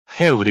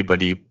Hey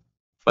everybody,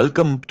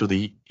 welcome to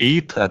the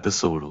 8th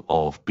episode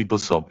of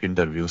PeopleSoft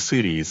Interview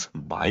Series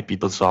by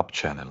PeopleSoft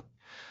channel.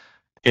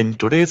 In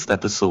today's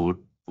episode,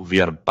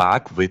 we are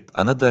back with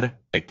another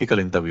technical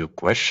interview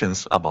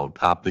questions about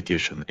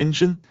application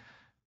engine,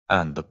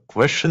 and the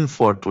question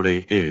for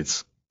today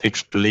is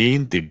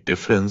explain the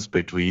difference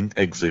between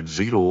exit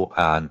 0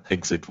 and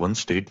exit 1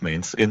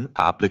 statements in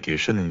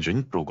application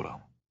engine program.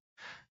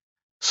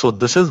 So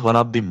this is one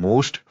of the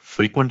most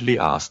frequently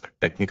asked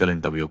technical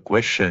interview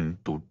question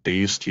to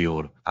test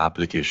your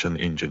application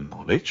engine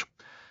knowledge.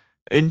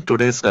 In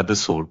today's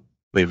episode,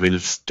 we will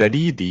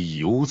study the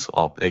use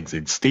of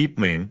exit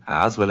statement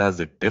as well as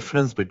the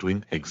difference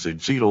between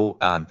exit 0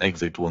 and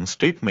exit 1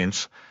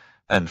 statements.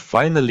 And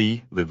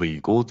finally, we will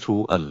go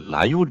through a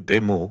live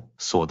demo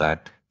so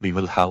that we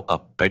will have a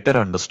better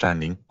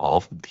understanding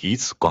of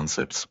these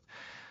concepts.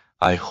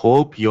 I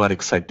hope you are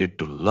excited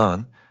to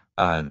learn,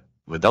 and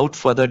without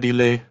further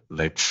delay,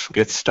 let's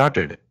get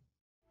started.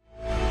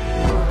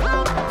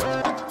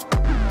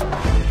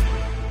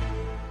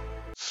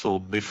 So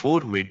before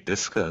we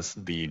discuss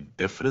the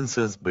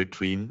differences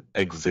between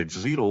exit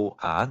 0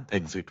 and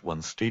exit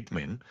 1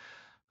 statement,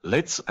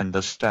 let's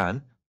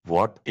understand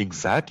what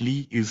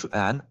exactly is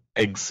an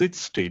exit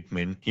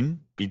statement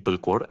in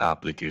PeopleCode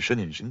application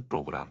engine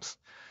programs.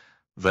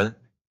 Well,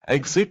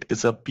 exit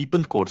is a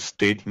PeopleCode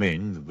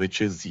statement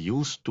which is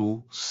used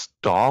to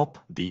stop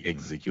the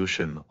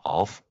execution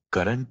of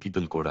current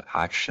PeopleCode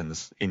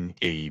actions in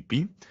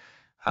AEP,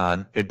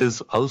 and it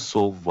is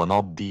also one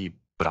of the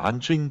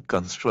branching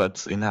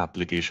constructs in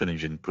application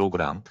engine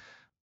program.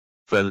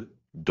 Well,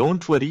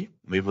 don't worry,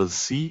 we will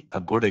see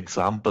a good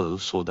example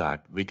so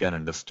that we can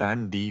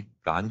understand the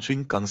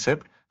branching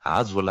concept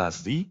as well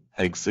as the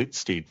exit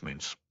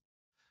statements.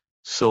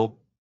 So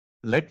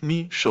let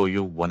me show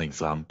you one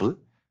example.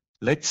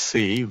 Let's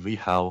say we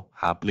have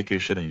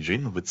application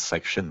engine with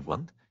section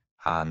 1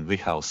 and we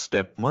have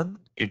step 1.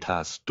 It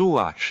has two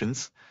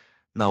actions.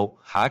 Now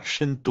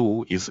action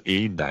 2 is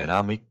a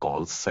dynamic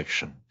call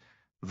section.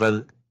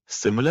 Well,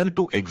 similar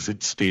to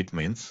exit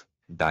statements,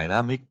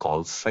 dynamic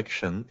call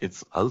section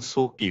is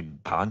also a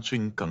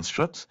branching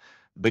construct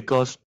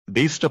because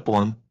based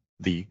upon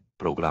the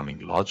programming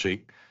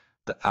logic,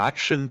 the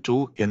action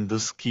 2 in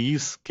this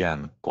case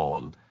can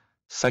call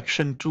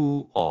section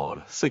 2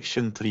 or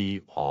section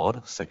 3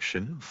 or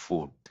section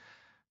 4.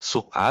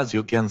 So as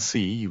you can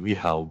see, we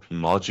have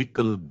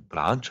logical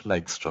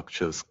branch-like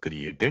structures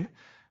created,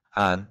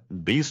 and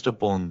based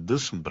upon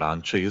this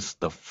branches,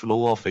 the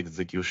flow of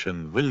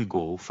execution will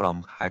go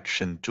from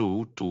action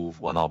 2 to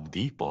one of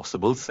the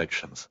possible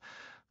sections.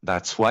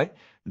 That's why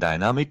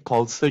dynamic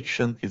call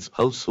section is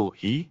also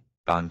a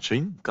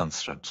branching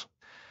construct.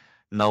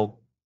 Now,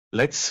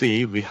 let's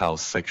say we have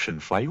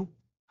section 5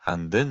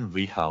 and then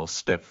we have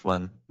step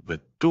 1 with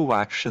two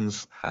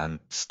actions and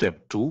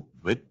step 2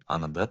 with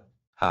another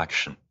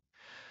action.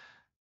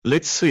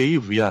 Let's say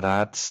we are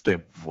at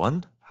step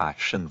 1,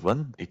 action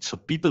 1. It's a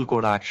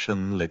PeopleCode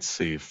action, let's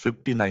say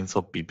 50 lines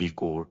of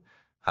PeopleCode,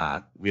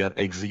 and we are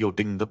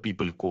executing the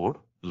PeopleCode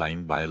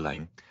line by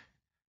line.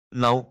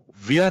 Now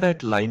we are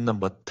at line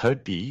number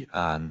 30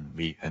 and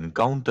we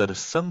encounter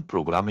some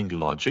programming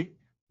logic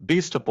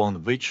based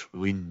upon which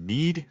we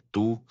need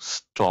to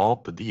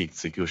stop the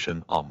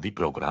execution of the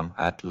program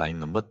at line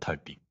number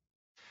 30.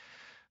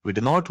 We do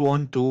not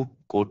want to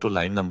go to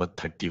line number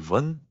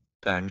 31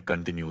 and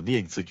continue the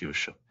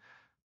execution.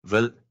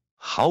 Well,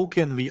 how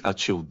can we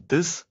achieve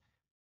this?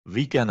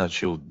 We can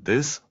achieve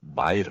this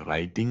by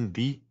writing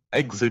the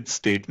exit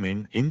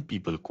statement in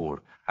PeopleCode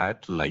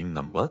at line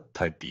number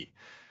 30.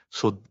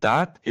 So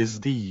that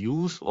is the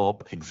use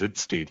of exit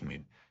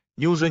statement.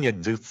 Using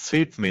exit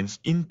statements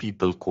in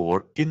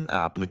PeopleCode in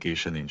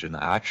application engine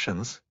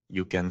actions,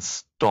 you can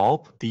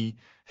stop the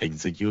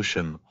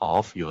execution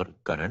of your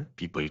current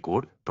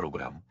PeopleCode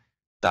program.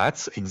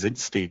 That's exit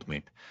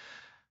statement.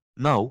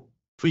 Now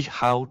we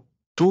have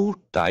two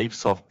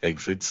types of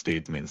exit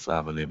statements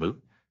available.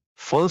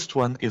 First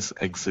one is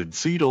exit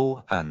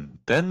 0 and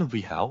then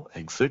we have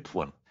exit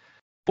 1.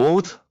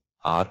 Both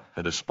are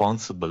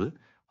responsible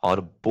or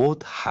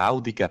both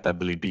have the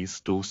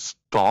capabilities to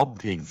stop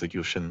the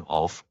execution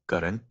of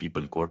current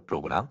PeopleCode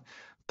program.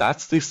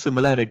 That's the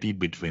similarity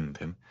between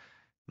them.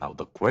 Now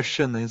the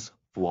question is,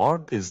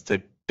 what is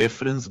the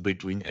difference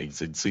between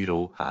exit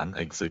 0 and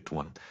exit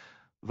 1?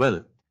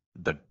 Well,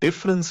 the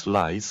difference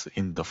lies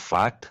in the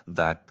fact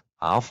that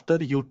after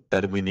you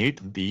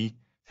terminate the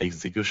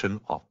execution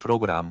of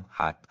program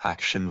at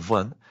action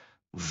 1,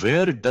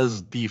 where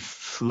does the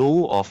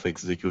flow of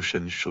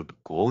execution should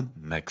go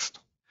next?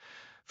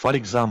 For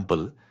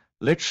example,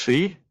 let's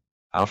say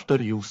after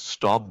you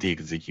stop the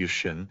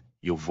execution,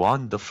 you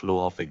want the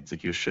flow of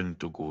execution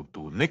to go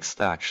to next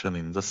action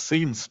in the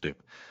same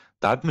step.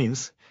 That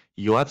means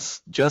you are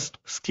just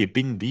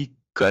skipping the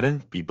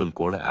current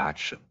PeopleCode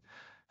action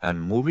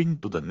and moving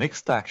to the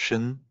next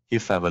action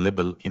if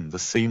available in the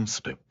same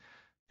step.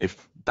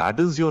 If that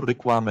is your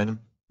requirement,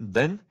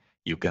 then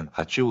you can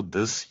achieve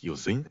this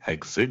using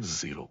exit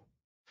 0.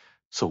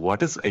 So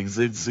what is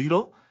exit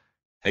 0?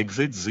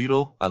 Exit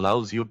 0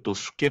 allows you to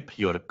skip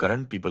your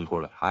current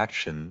PeopleCode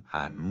action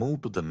and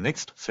move to the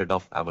next set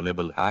of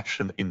available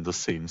action in the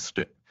same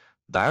step.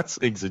 That's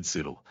exit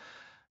 0.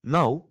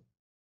 Now,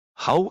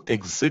 how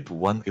exit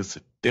 1 is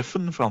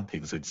different from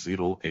exit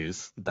 0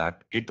 is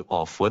that it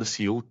offers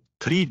you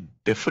three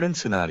different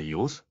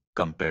scenarios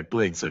compared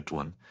to exit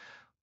 1.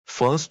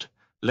 First,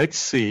 let's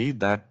say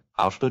that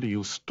after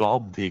you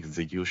stop the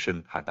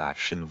execution at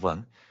action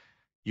 1,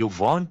 you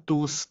want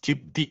to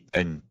skip the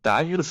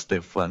entire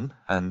step 1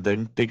 and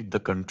then take the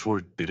control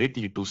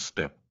directly to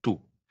step 2.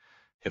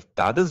 If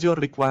that is your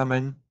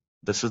requirement,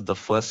 this is the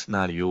first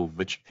scenario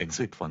which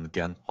exit 1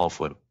 can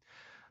offer.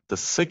 The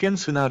second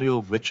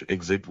scenario which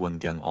exit 1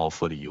 can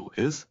offer you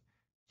is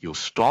you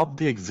stop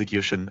the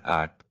execution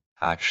at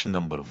action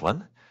number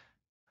 1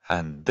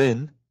 and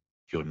then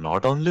you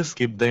not only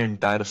skip the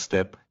entire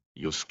step,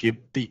 you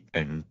skip the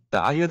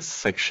entire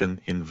section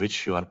in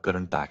which your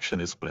current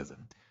action is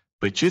present,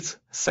 which is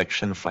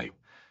section 5.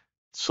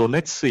 So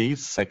let's say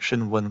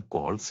section 1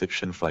 called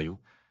section 5,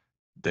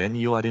 then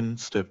you are in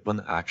step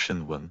 1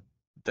 action 1,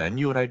 then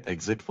you write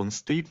exit 1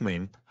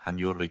 statement and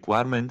your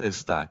requirement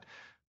is that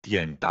the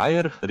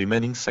entire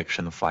remaining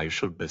section 5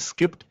 should be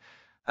skipped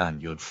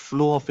and your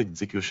flow of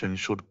execution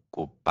should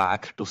go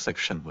back to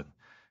section 1.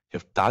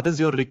 If that is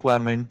your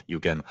requirement, you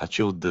can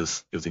achieve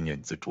this using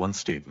exit 1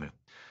 statement.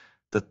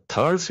 The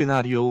third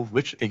scenario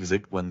which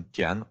exit 1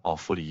 can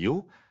offer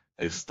you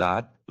is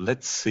that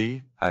let's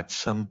say at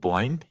some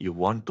point you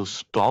want to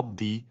stop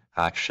the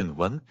action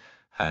 1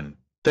 and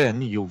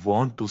then you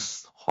want to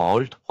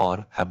halt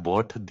or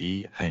abort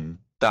the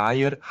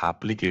entire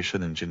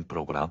application engine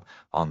program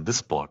on the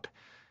spot.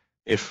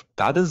 If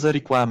that is the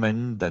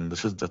requirement, then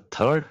this is the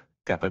third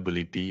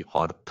capability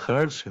or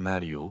third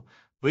scenario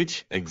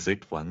which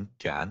exit 1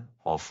 can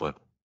offer.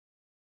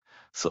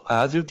 So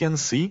as you can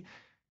see,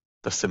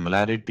 the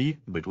similarity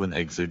between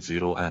exit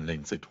 0 and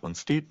exit 1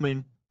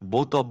 statement,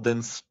 both of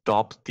them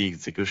stop the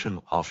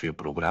execution of your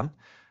program.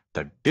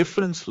 The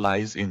difference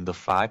lies in the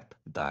fact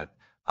that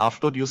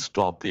after you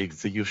stop the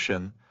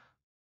execution,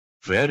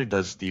 where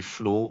does the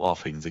flow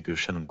of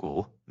execution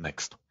go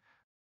next?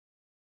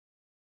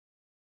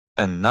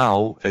 And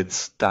now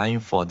it's time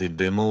for the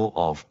demo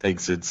of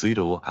exit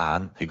 0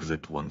 and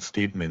exit 1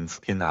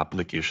 statements in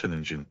application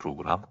engine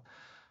program.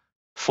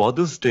 For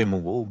this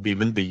demo, we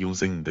will be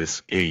using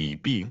this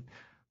AEP,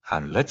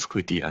 and let's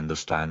quickly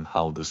understand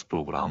how this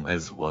program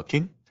is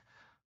working.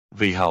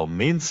 We have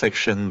main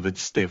section with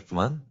step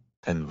 1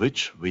 in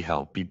which we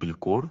have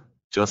PeopleCode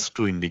just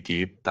to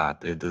indicate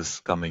that it is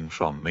coming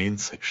from main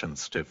section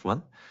step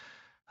 1.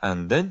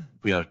 And then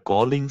we are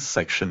calling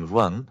section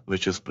 1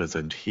 which is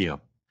present here.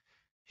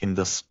 In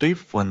the step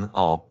 1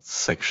 of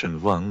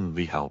section 1,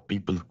 we have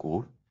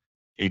PeopleCode.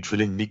 It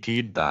will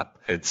indicate that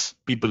it's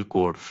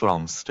PeopleCode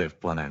from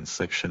step 1 and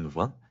section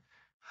 1.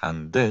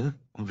 And then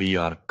we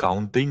are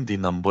counting the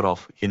number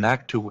of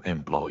inactive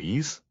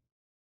employees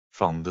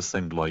from this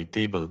employee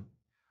table.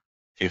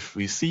 If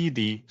we see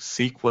the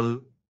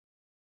SQL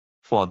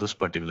for this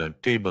particular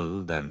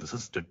table, then this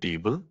is the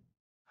table.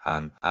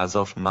 And as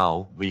of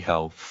now, we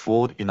have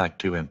 4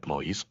 inactive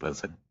employees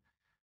present.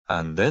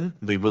 And then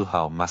we will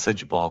have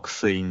message box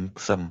saying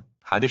some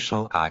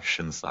additional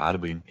actions are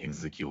being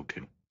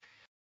executed.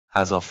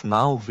 As of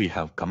now, we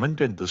have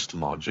commented this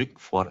logic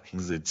for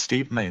exit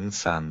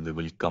statements and we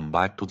will come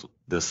back to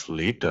this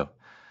later.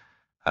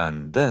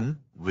 And then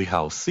we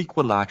have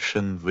SQL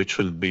action which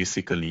will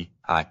basically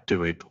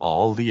activate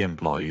all the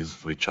employees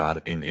which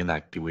are in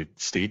inactivate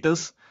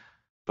status.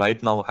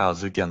 Right now,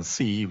 as you can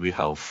see, we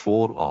have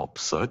 4 of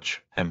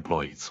such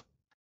employees.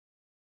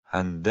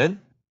 And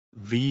then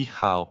we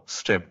have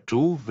step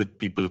 2 with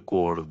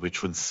PeopleCode,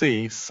 which will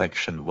say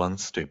section 1,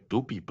 step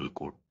 2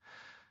 PeopleCode.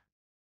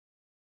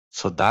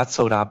 So that's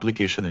our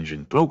application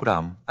engine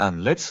program.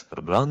 And let's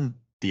run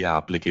the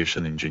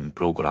application engine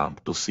program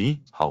to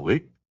see how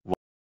it works.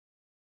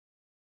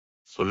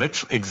 So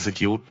let's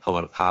execute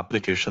our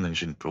application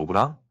engine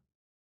program.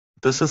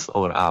 This is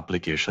our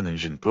application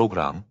engine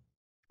program.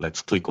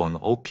 Let's click on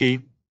OK.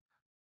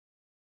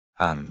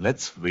 And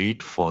let's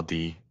wait for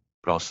the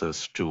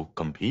process to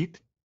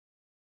complete.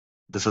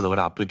 This is our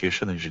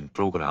application engine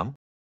program.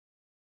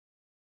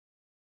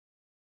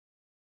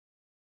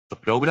 The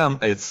program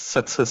is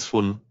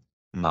successful.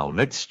 Now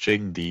let's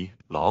check the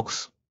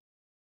logs.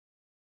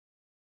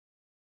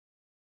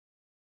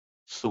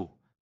 So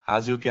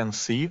as you can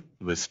see,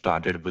 we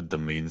started with the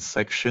main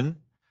section,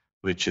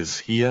 which is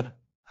here,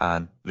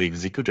 and we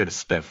executed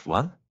step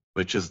 1,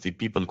 which is the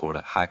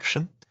PeopleCode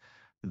action.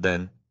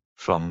 Then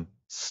from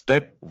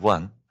step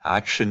 1,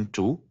 action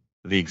 2,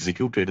 we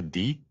executed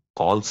the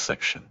call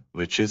section,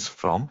 which is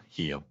from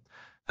here.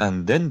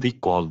 And then we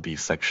call the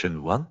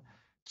section 1.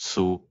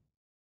 So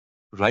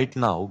right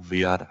now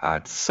we are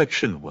at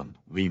section 1.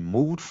 We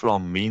moved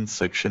from main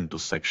section to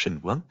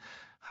section 1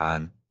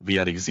 and we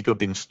are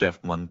executing step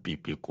 1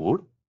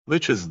 PeopleCode,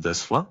 which is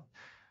this one.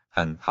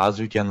 And as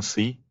you can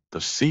see, the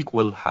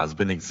SQL has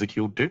been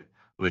executed,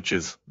 which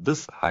is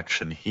this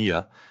action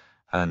here.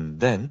 And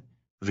then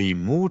We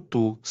move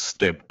to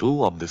step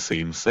 2 of the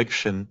same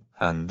section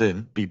and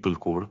then people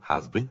code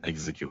has been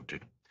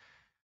executed.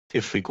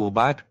 If we go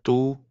back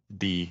to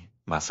the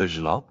message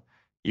log,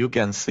 you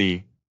can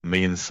see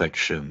main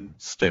section,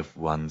 step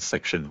 1,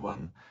 section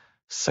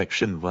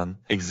 1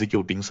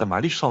 executing some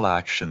additional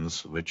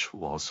actions which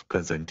was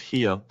present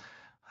here,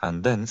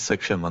 and then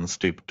section 1,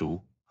 step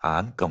 2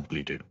 and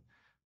completed.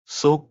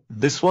 So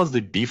this was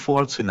the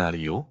default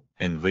scenario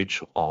in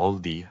which all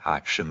the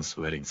actions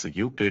were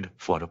executed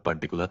for a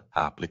particular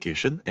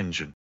application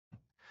engine.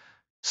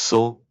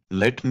 So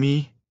let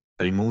me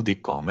remove the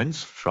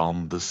comments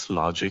from this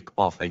logic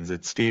of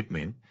exit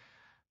statement.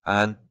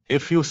 And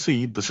if you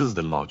see, this is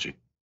the logic.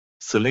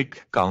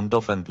 Select count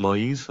of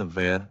employees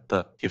where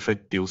the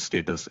effective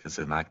status is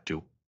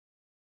inactive.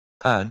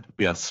 And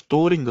we are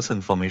storing this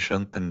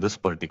information in this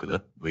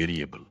particular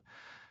variable.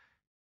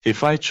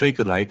 If I check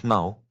right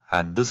now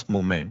at this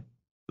moment,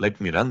 let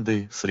me run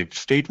the select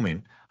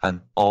statement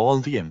and all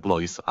the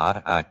employees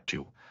are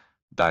active.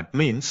 That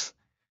means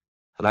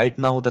right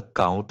now the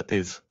count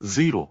is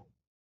 0.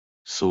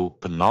 So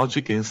the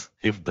logic is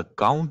if the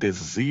count is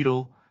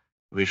 0,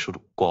 we should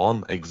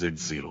call exit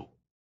 0.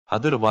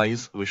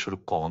 Otherwise, we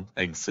should call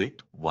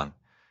exit 1.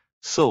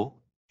 So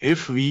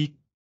if we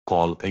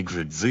call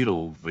exit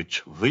 0,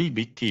 which will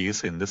be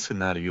case in this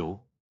scenario,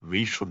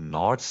 we should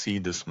not see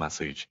this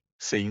message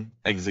saying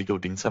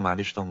executing some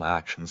additional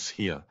actions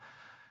here.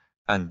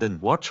 And then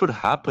what should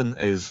happen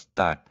is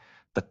that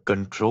the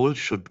control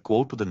should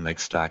go to the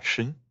next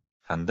action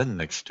and then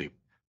next step.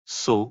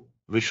 So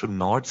we should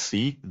not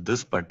see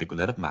this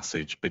particular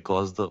message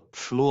because the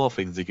flow of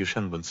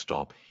execution will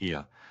stop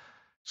here.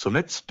 So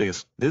let's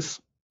test this.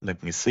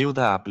 Let me save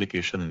the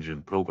application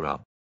engine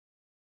program.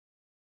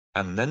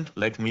 And then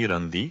let me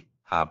run the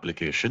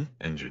application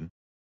engine.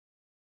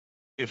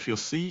 If you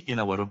see in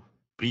our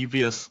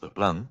previous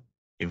run,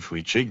 if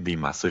we check the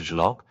message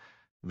log,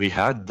 we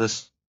had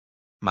this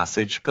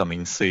message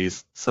coming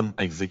says some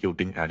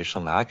executing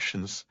additional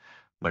actions,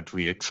 but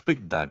we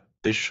expect that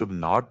this should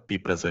not be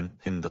present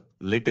in the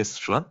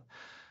latest run.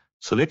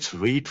 So let's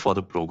wait for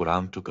the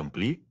program to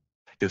complete.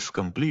 It is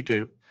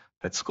completed.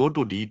 Let's go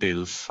to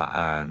details,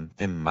 and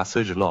in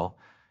message log,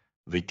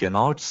 we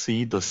cannot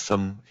see the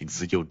some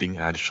executing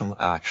additional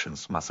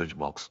actions message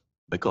box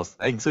because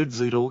exit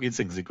 0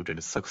 is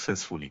executed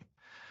successfully.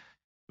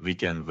 We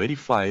can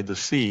verify the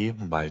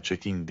same by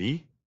checking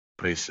the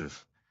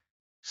traces.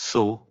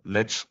 So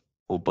let's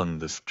open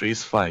this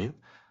trace file,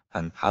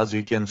 and as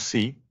you can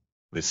see,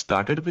 we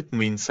started with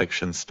main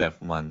section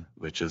step 1,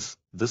 which is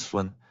this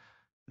one.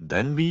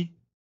 Then we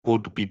go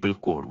to people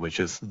code,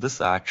 which is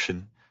this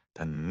action.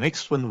 The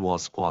next one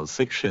was call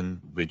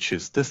section, which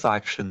is this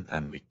action,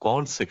 and we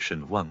called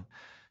section 1.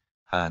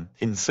 And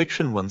in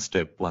section 1,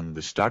 step 1,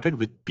 we started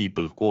with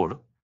people code.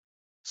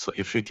 So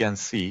if you can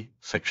see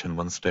section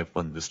 1, step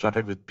 1, we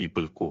started with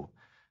people code.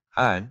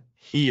 And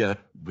here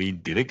we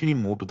directly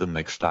move to the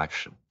next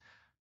action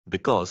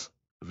because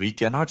we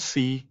cannot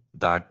see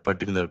that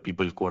particular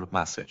people code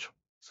message.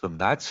 So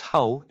that's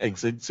how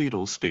exit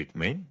 0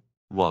 statement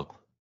works.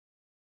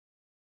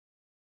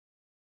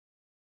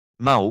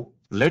 Now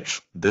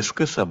let's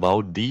discuss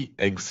about the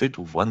exit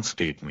 1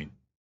 statement.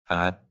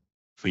 And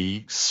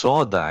we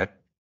saw that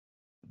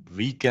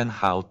we can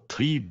have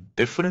 3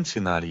 different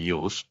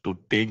scenarios to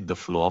take the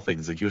flow of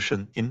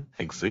execution in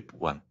exit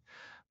 1.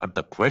 But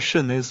the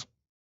question is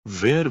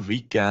where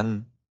we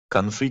can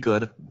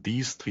configure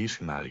these 3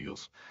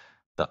 scenarios.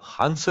 The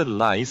answer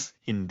lies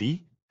in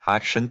the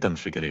action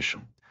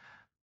configuration.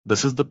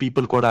 This is the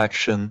people code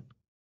action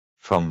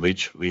from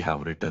which we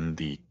have written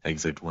the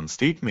exit 1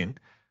 statement.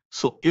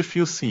 So if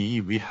you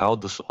see, we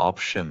have this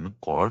option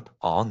called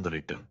on the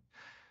return.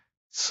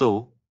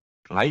 So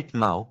right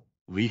now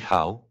we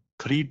have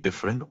 3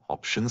 different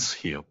options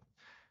here.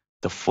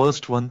 The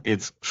first one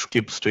is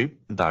skip step.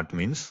 That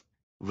means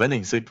when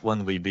exit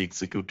 1 will be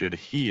executed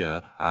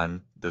here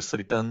and this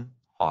return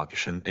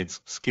action is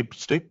skip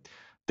step,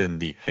 then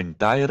the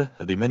entire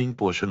remaining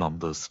portion of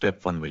the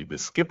step 1 will be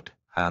skipped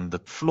and the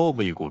flow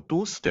will go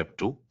to step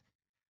 2.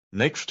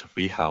 Next,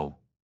 we have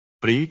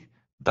pre.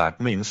 That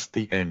means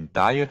the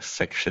entire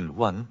section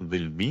 1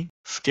 will be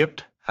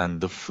skipped and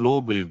the flow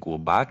will go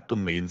back to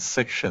main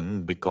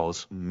section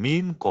because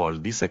main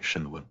called the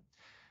section 1.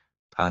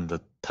 And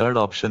the third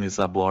option is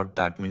abort.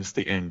 That means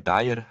the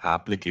entire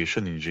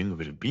application engine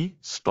will be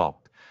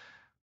stopped.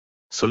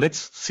 So let's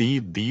see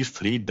these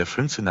 3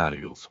 different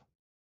scenarios.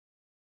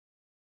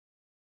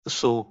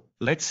 So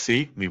let's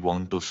say we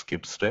want to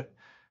skip step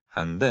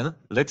and then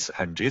let's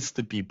adjust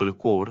the people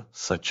code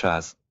such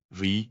as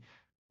we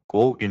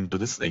go into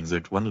this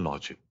exit 1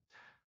 logic.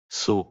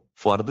 So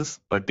for this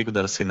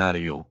particular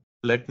scenario,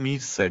 let me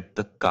set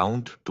the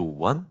count to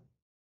 1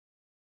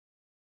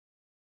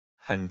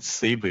 and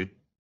save it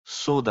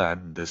so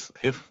that this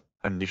if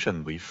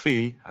condition will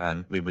fail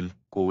and we will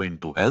go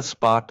into else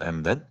part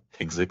and then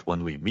exit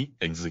 1 will be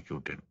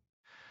executed.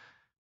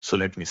 So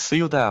let me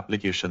save the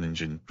application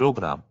engine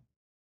program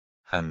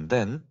and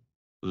then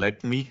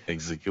let me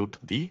execute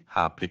the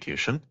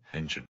application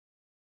engine.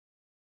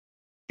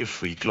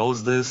 If we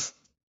close this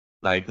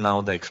Right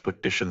now, the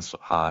expectations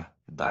are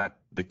that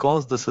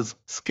because this is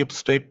skip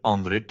step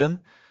on written,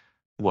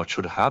 what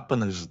should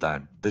happen is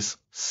that this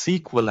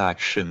SQL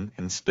action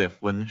in step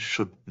 1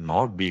 should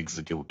not be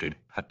executed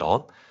at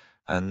all.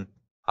 And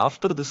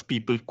after this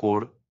people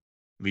code,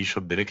 we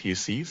should directly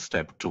see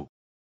step 2.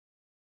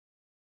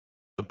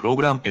 The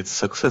program is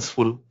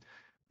successful.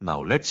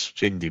 Now let's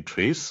check the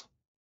trace.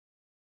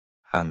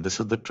 And this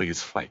is the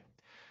trace file.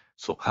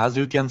 So as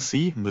you can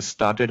see, we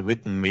started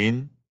with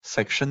main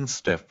section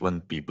step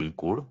 1 people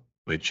code,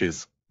 which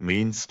is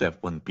main step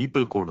 1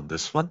 people code,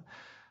 this one.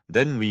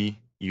 Then we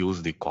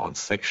use the call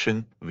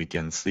section. We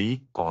can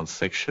see call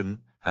section,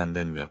 and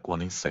then we are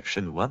calling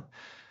section 1.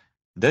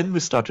 Then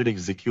we started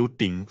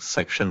executing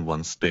section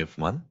 1 step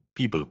 1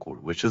 people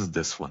code, which is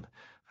this one.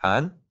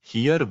 And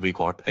here we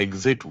got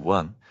exit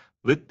 1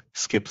 with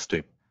skip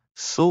step.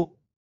 So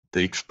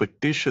the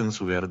expectations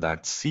were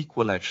that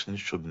SQL action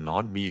should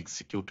not be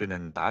executed,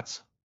 and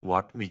that's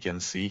what we can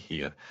see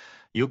here.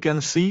 You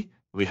can see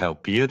we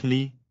have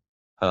clearly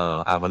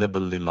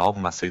available the log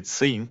message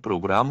saying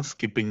program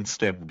skipping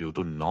step due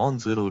to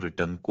non-zero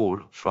return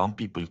code from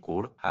people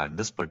code at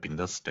this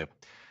particular step.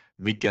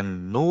 We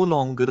can no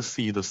longer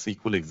see the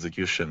SQL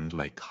execution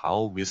like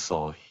how we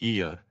saw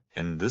here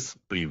in this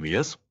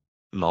previous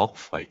log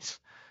files.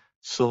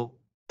 So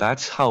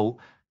that's how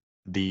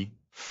the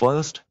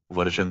first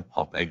version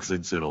of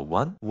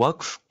exit01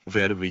 works,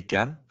 where we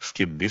can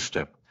skip this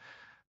step.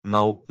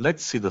 Now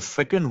let's see the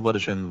second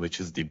version, which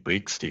is the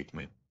break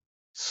statement.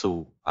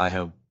 So I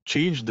have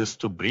changed this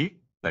to break.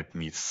 Let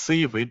me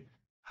save it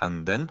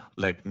and then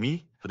let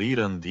me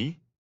rerun the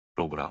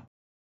program.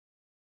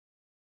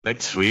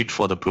 Let's wait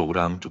for the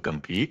program to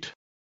complete.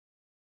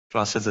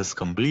 Process is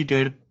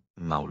completed.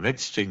 Now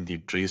let's check the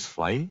trace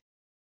file.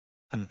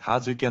 And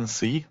as you can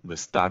see, we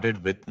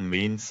started with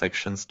main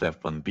section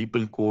step 1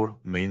 people code,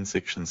 main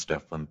section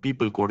step 1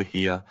 people code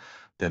here.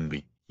 Then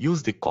we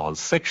use the call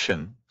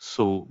section.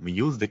 So we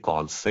use the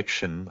call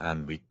section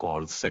and we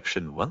call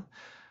section 1.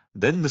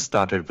 Then we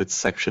started with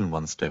section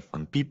 1 step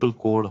 1 people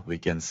code. We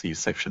can see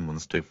section 1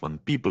 step 1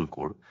 people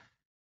code.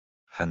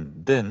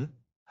 And then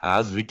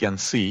as we can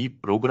see,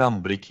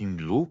 program breaking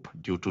loop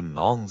due to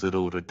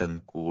non-zero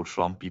return code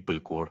from people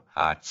code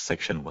at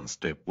section 1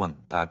 step 1.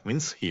 That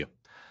means here.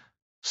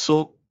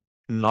 So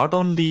not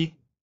only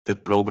the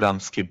program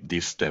skipped the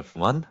step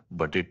 1,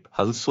 but it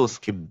also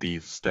skipped the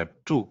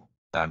step 2.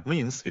 That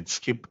means it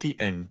skipped the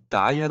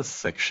entire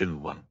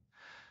section 1.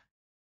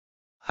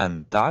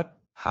 And that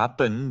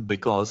happened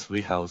because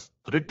we have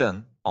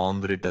written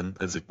on written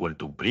is equal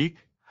to break,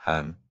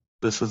 and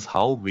this is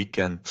how we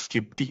can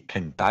skip the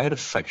entire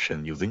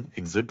section using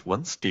exit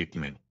 1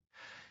 statement.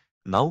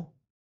 Now,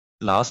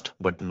 last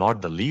but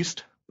not the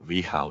least,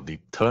 we have the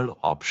third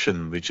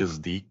option, which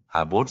is the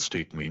abort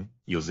statement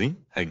using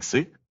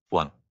exit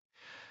 1.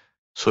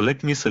 So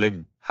let me select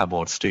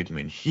abort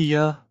statement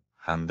here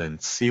and then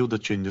save the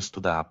changes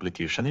to the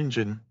application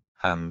engine,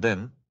 and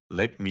then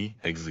let me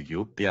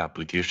execute the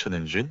application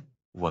engine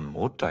one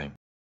more time.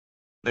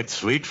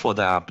 Let's wait for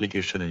the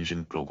application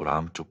engine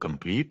program to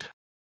complete.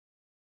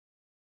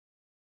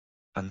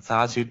 And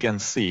as you can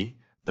see,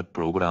 the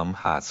program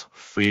has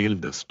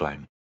failed this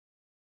time.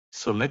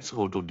 So let's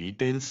go to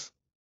details.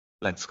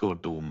 Let's go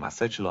to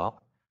message log.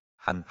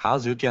 And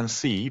as you can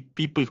see,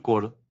 people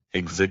code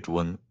exit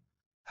 1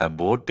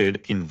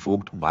 aborted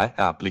invoked by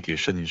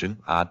application engine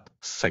at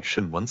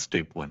section 1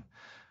 step 1.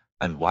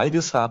 And why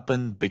this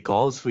happened?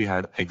 Because we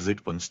had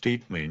exit 1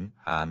 statement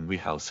and we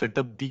have set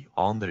up the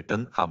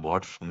onReturn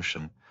abort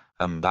function.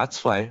 And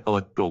that's why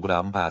our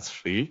program has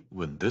failed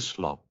with this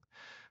log.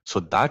 So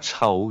that's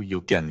how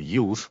you can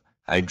use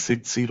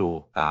exit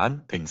 0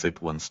 and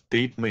exit 1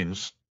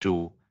 statements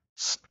to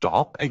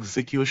stop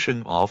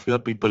execution of your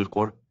people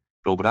code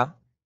program.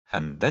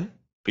 And then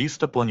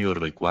based upon your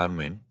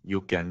requirement,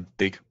 you can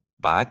take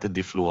back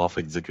the flow of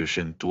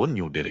execution to a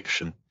new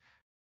direction.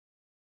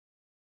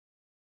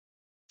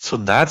 So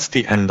that's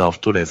the end of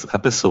today's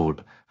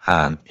episode.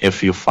 And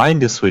if you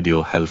find this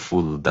video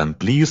helpful, then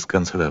please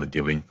consider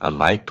giving a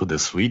like to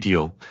this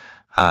video.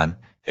 And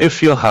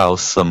if you have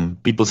some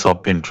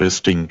PeopleSoft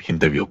interesting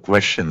interview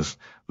questions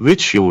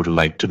which you would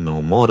like to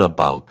know more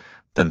about,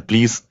 then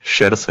please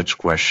share such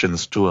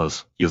questions to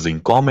us using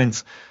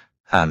comments,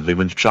 and we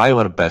will try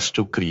our best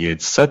to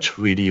create such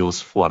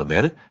videos for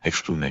their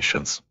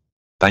explanations.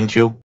 Thank you.